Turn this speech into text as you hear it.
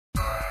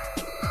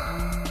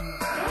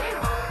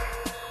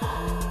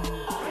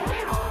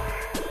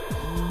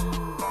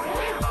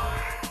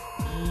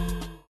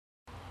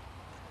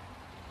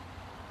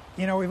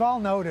You know, we've all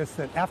noticed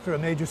that after a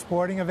major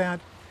sporting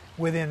event,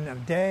 within a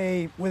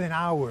day, within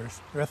hours,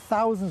 there are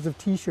thousands of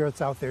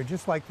T-shirts out there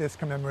just like this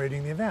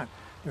commemorating the event.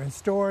 They're in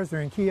stores,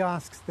 they're in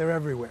kiosks, they're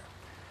everywhere.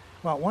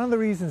 Well, one of the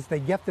reasons they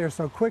get there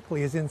so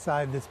quickly is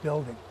inside this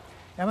building.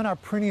 M&R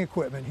Printing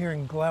Equipment here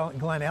in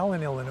Glen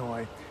Ellyn,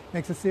 Illinois,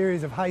 makes a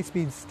series of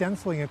high-speed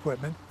stenciling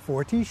equipment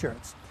for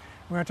T-shirts.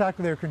 We're going to talk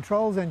to their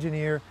controls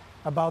engineer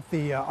about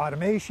the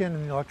automation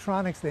and the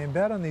electronics they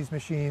embed on these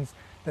machines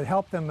that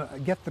help them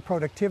get the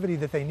productivity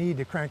that they need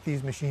to crank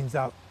these machines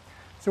out.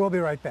 So we'll be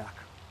right back.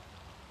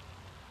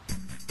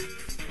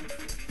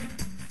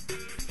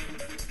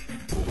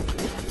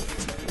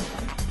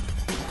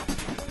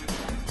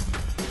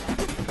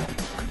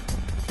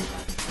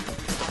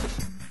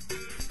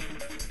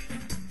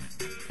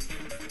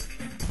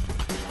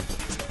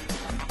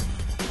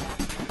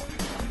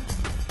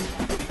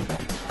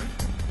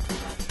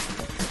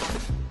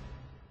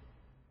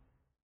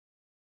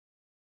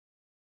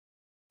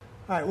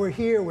 All right, we're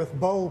here with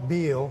Bo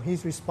Beal.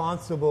 He's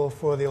responsible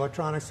for the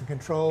electronics and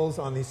controls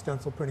on these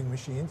stencil printing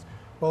machines.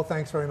 Bo,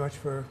 thanks very much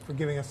for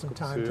giving us some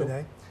time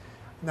today.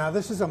 Now,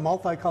 this is a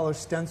multicolor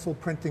stencil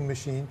printing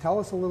machine. Tell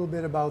us a little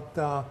bit about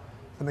the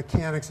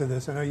mechanics of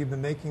this. I know you've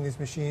been making these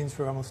machines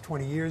for almost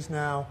 20 years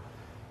now.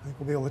 I think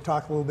we'll be able to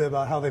talk a little bit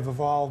about how they've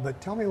evolved,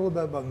 but tell me a little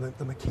bit about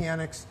the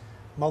mechanics,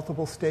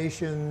 multiple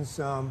stations,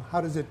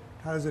 how does it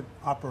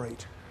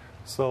operate?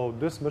 So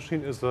this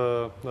machine is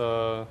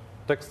a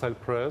textile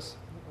press.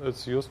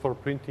 It's used for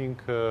printing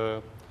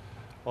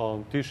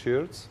on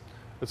T-shirts.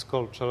 It's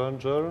called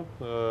Challenger.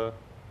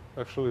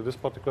 Actually, this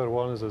particular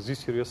one is a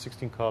Z-Series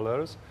 16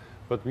 colors,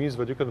 but means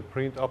that you can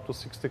print up to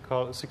 16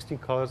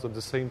 colors at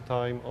the same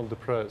time on the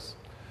press.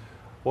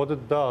 What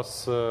it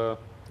does,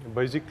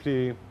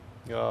 basically,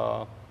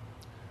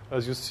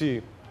 as you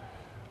see,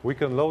 we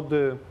can load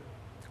the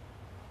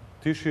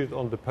T-shirt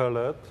on the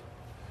pallet.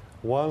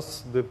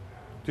 Once the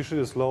T-shirt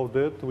is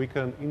loaded, we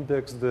can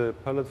index the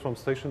pallet from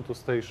station to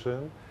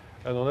station.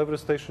 And on every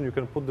station, you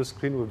can put the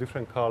screen with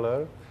different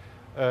color.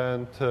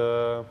 And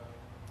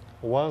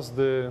once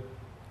the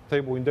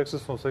table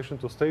indexes from station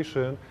to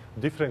station,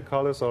 different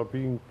colors are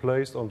being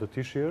placed on the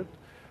T-shirt.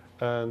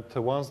 And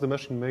once the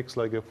machine makes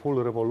like a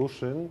full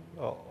revolution,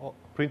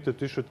 printed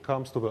T-shirt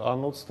comes to the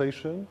unload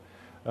station.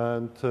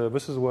 And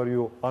this is where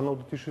you unload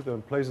the T-shirt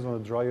and place it on a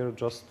dryer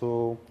just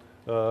to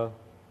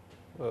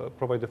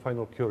provide the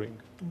final curing.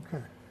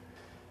 Okay.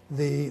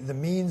 The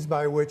means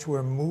by which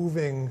we're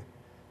moving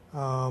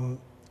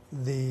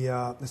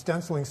the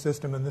stenciling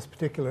system in this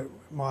particular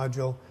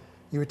module,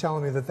 you were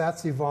telling me that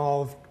that's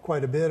evolved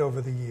quite a bit over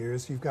the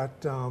years. You've got,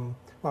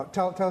 well,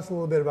 tell us a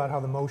little bit about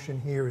how the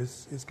motion here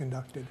is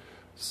conducted.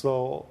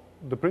 So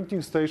the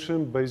printing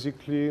station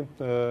basically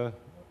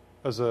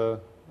as a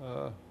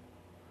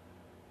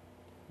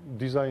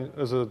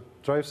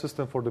drive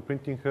system for the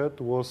printing head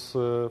was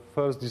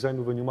first designed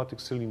with a pneumatic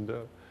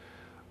cylinder.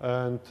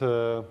 And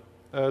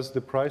as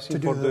the pricing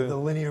for the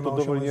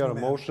linear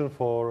motion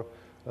for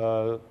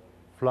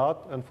flat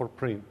and for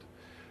print.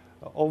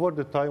 Over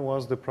the time,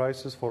 once the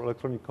prices for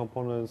electronic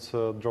components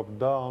dropped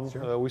down,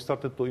 sure, we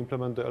started to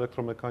implement the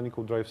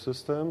electromechanical drive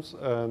systems,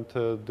 and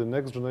the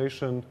next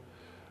generation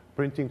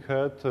printing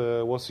head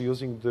was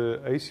using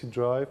the AC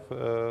drive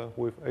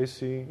with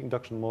AC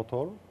induction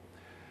motor.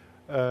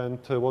 And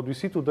what we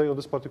see today on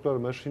this particular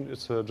machine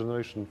is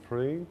generation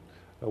 3,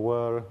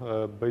 where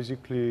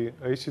basically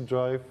AC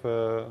drive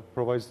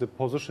provides the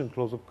position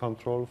close-up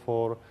control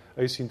for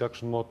AC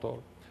induction motor.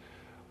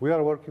 We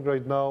are working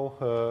right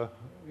now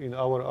in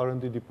our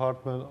R&D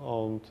department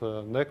on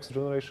the next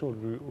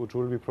generation, which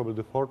will be probably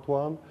the fourth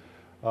one.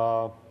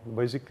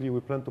 Basically,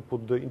 we plan to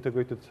put the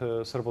integrated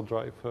servo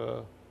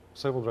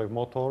drive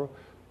motor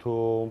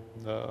to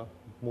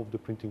move the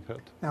printing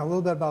head. Now, a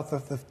little bit about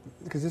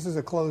because this is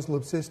a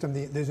closed-loop system,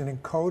 there's an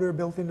encoder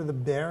built into the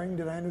bearing.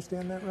 Did I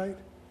understand that right?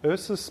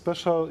 This is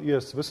special,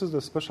 yes, this is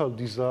the special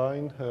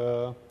design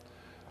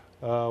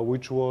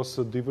which was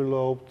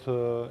developed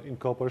in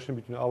cooperation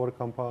between our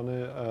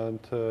company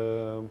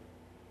and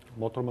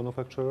motor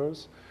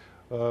manufacturers.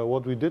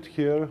 What we did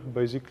here,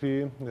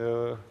 basically,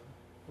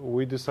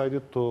 we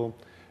decided to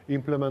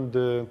implement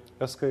the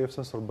SKF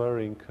sensor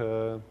bearing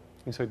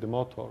inside the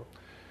motor.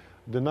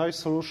 The nice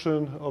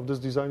solution of this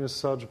design is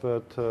such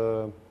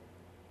that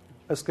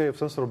SKF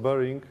sensor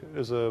bearing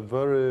is a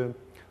very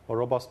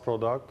robust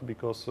product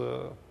because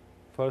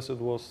first it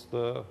was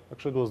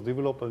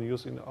developed and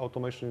used in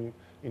automation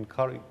in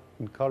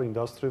car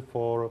industry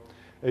for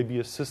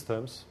ABS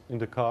systems in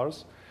the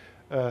cars,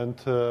 and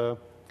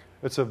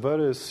it's a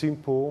very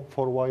simple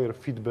 4-wire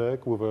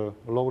feedback with a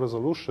low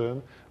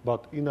resolution,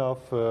 but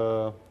enough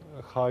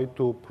high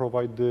to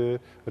provide the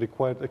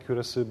required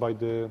accuracy by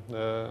the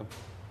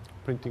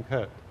printing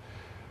head.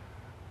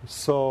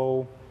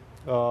 So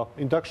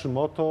induction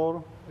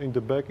motor in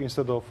the back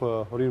instead of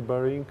rear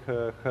bearing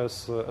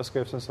has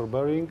SKF sensor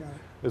bearing.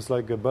 It's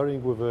like a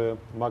bearing with a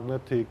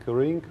magnetic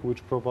ring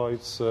which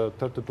provides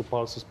 32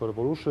 pulses per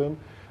revolution,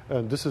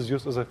 and this is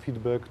used as a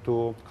feedback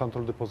to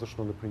control the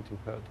position of the printing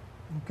head.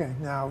 Okay,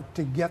 now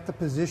to get the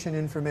position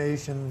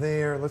information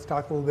there, let's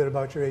talk a little bit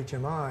about your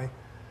HMI.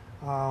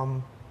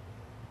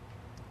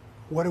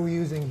 What are we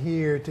using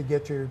here to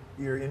get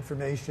your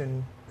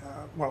information?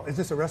 Well, is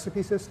this a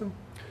recipe system?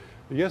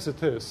 Yes,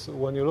 it is.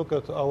 When you look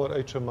at our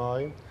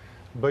HMI,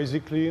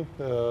 basically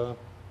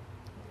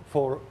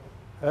for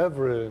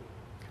every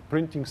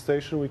printing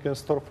station we can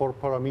store 4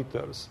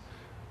 parameters.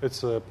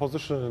 It's a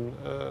position,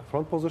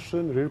 front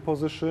position, rear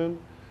position,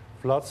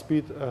 flat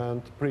speed,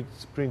 and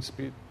print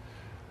speed.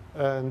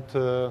 And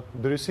the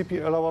recipe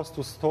allows us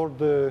to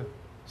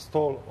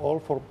store all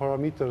 4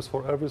 parameters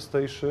for every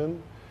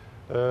station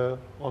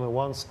on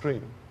one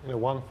screen, in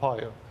one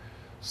file.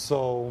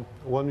 So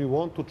when we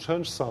want to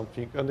change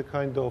something, any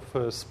kind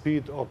of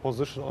speed or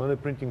position on any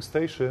printing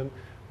station,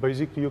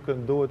 basically you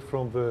can do it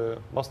from the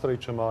master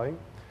HMI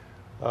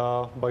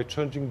by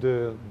changing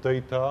the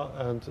data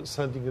and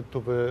sending it to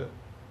the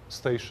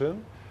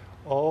station,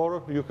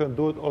 or you can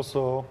do it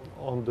also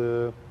on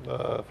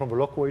from the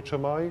local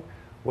HMI,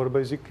 where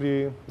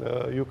basically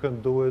you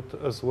can do it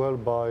as well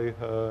by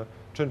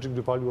changing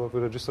the value of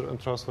the register and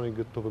transferring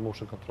it to the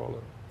motion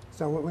controller.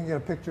 So we can get a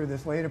picture of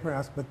this later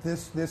perhaps, but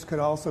this could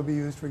also be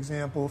used, for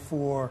example,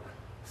 for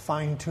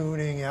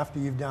fine-tuning after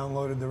you've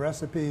downloaded the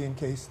recipe in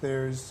case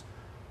there's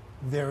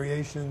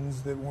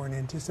variations that weren't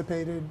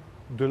anticipated?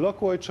 The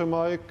local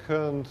HMI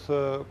can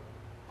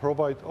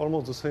provide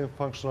almost the same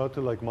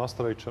functionality like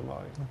master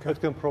HMI. Okay.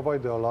 It can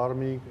provide the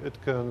alarming, it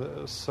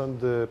can send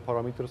the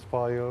parameters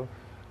file,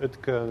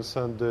 it can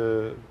send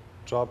the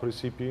job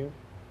recipe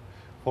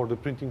for the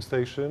printing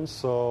station.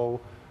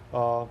 So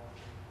what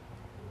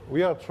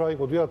we are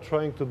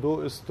trying to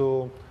do is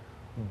to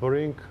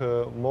bring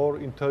more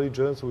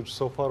intelligence, which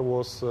so far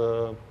was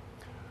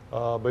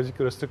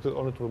basically restricted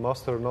only to the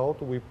master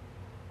node.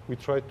 We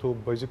try to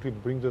basically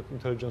bring that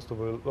intelligence to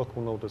the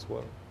local node as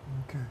well.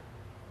 Okay.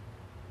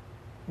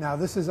 Now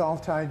this is all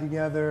tied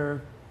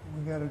together.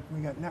 We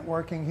got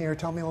networking here.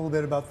 Tell me a little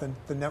bit about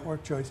the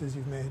network choices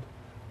you've made.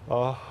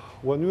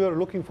 When we are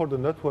looking for the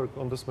network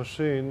on this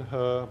machine,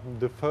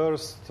 the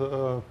first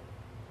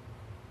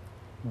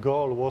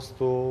goal was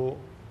to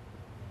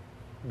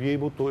be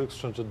able to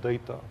exchange the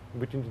data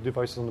between the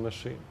devices on the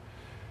machine.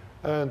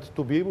 And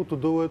to be able to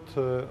do it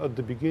at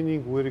the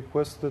beginning, we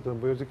requested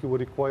and basically we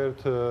required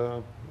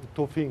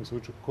 2 things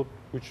which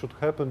should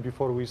happen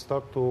before we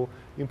start to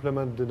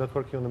implement the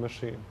networking on the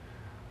machine.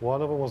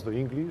 One of them was the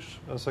English,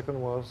 and second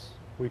was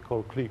we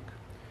call click.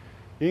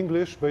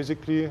 English,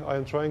 basically, I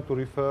am trying to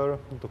refer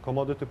to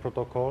commodity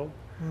protocol,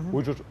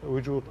 which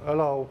would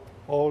allow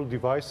all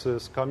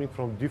devices coming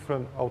from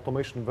different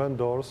automation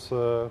vendors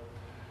to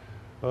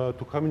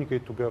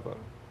communicate together.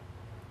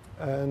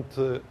 And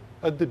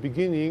at the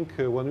beginning,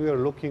 when we are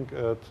looking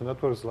at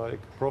networks like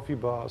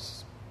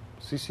Profibus,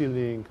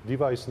 CC-Link,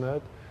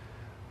 DeviceNet,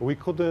 we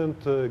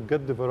couldn't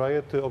get the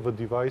variety of the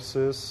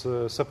devices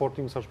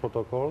supporting such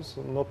protocols,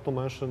 not to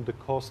mention the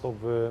cost of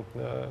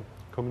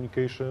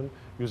communication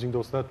using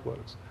those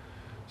networks.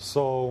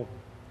 So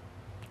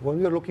when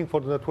we are looking for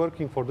the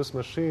networking for this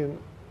machine,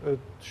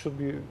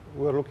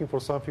 we are looking for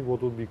something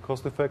what would be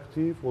cost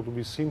effective, what would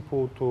be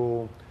simple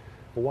to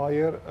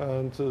wire,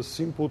 and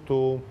simple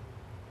to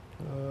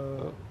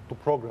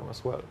program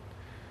as well.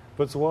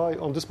 That's why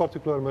on this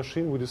particular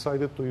machine we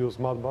decided to use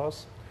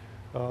Modbus.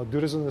 The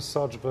reason is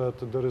such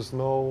that there is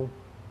no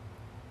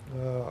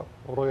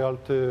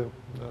royalty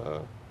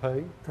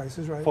pay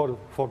prices, right,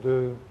 for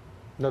the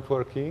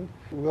networking.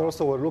 We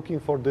also were looking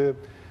for the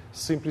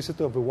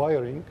simplicity of the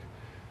wiring,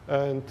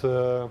 and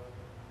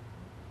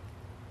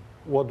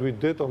what we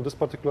did on this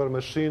particular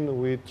machine,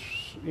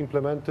 which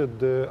implemented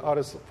the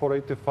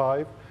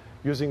RS-485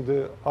 using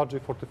the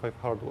RJ45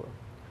 hardware.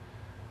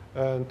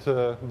 And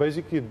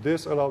basically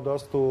this allowed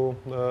us to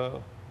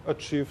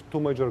achieve 2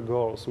 major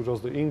goals, which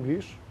was the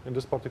English, in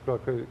this particular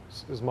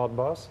case is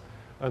Modbus,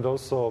 and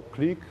also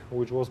click,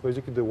 which was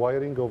basically the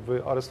wiring of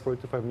the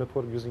RS-485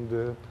 network using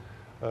the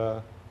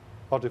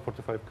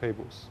RJ45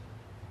 cables.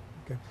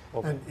 Okay.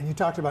 And you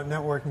talked about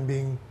networking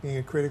being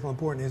a critical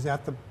important. Is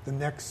that the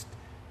next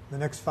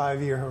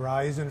 5-year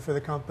horizon for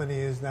the company?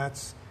 Is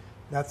that's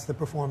the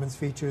performance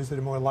features that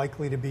are more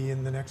likely to be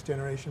in the next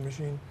generation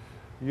machine?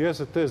 Yes,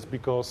 it is,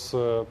 because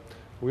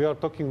we are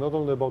talking not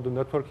only about the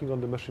networking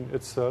on the machine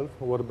itself,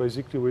 where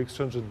basically we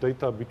exchange the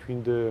data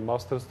between the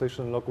master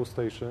station and local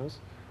stations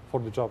for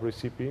the job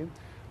recipe,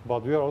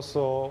 but we are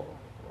also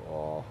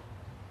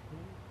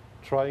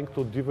trying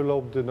to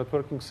develop the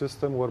networking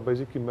system where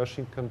basically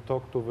machine can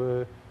talk to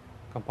the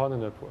company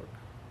network,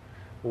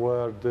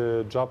 where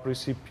the job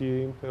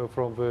recipe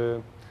from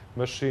the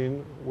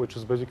machine, which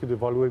is basically the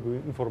valuable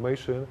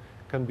information,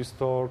 can be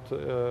stored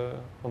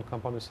on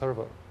company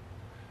server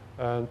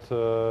and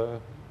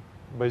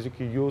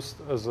basically used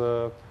as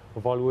a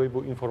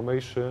valuable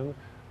information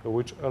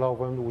which allow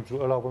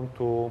them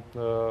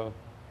to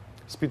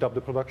speed up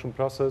the production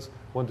process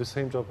when the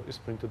same job is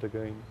printed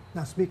again.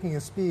 Now, speaking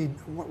of speed,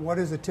 what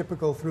is a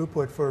typical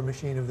throughput for a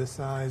machine of this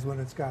size when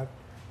it's got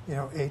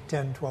 8,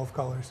 10, 12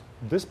 colors.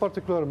 This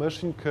particular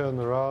machine can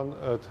run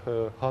at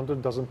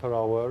 100 dozen per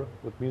hour.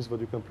 That means that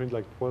you can print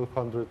like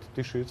 1,200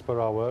 T-sheets per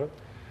hour.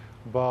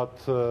 But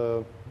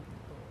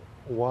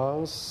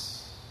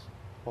once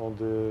on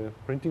the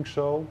printing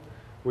show,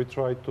 we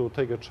tried to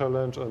take a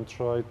challenge and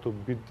try to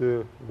beat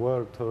the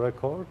world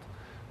record.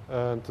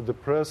 And the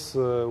press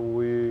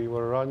we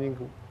were running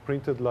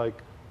printed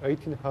like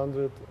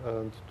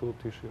 1,802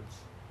 T-shirts.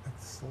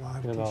 That's a lot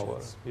of in an hour.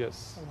 T-shirts.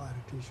 Yes. A lot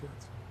of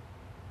T-shirts.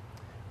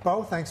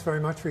 Bo, thanks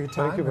very much for your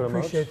time. Thank you very much. I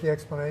appreciate the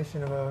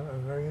explanation of a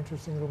very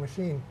interesting little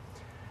machine.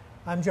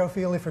 I'm Joe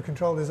Feely for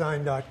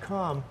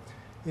ControlDesign.com.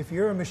 If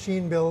you're a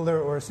machine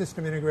builder or a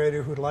system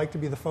integrator who'd like to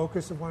be the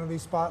focus of one of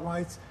these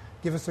spotlights,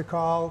 give us a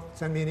call,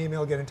 send me an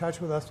email, get in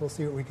touch with us. We'll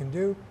see what we can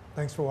do.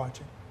 Thanks for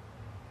watching.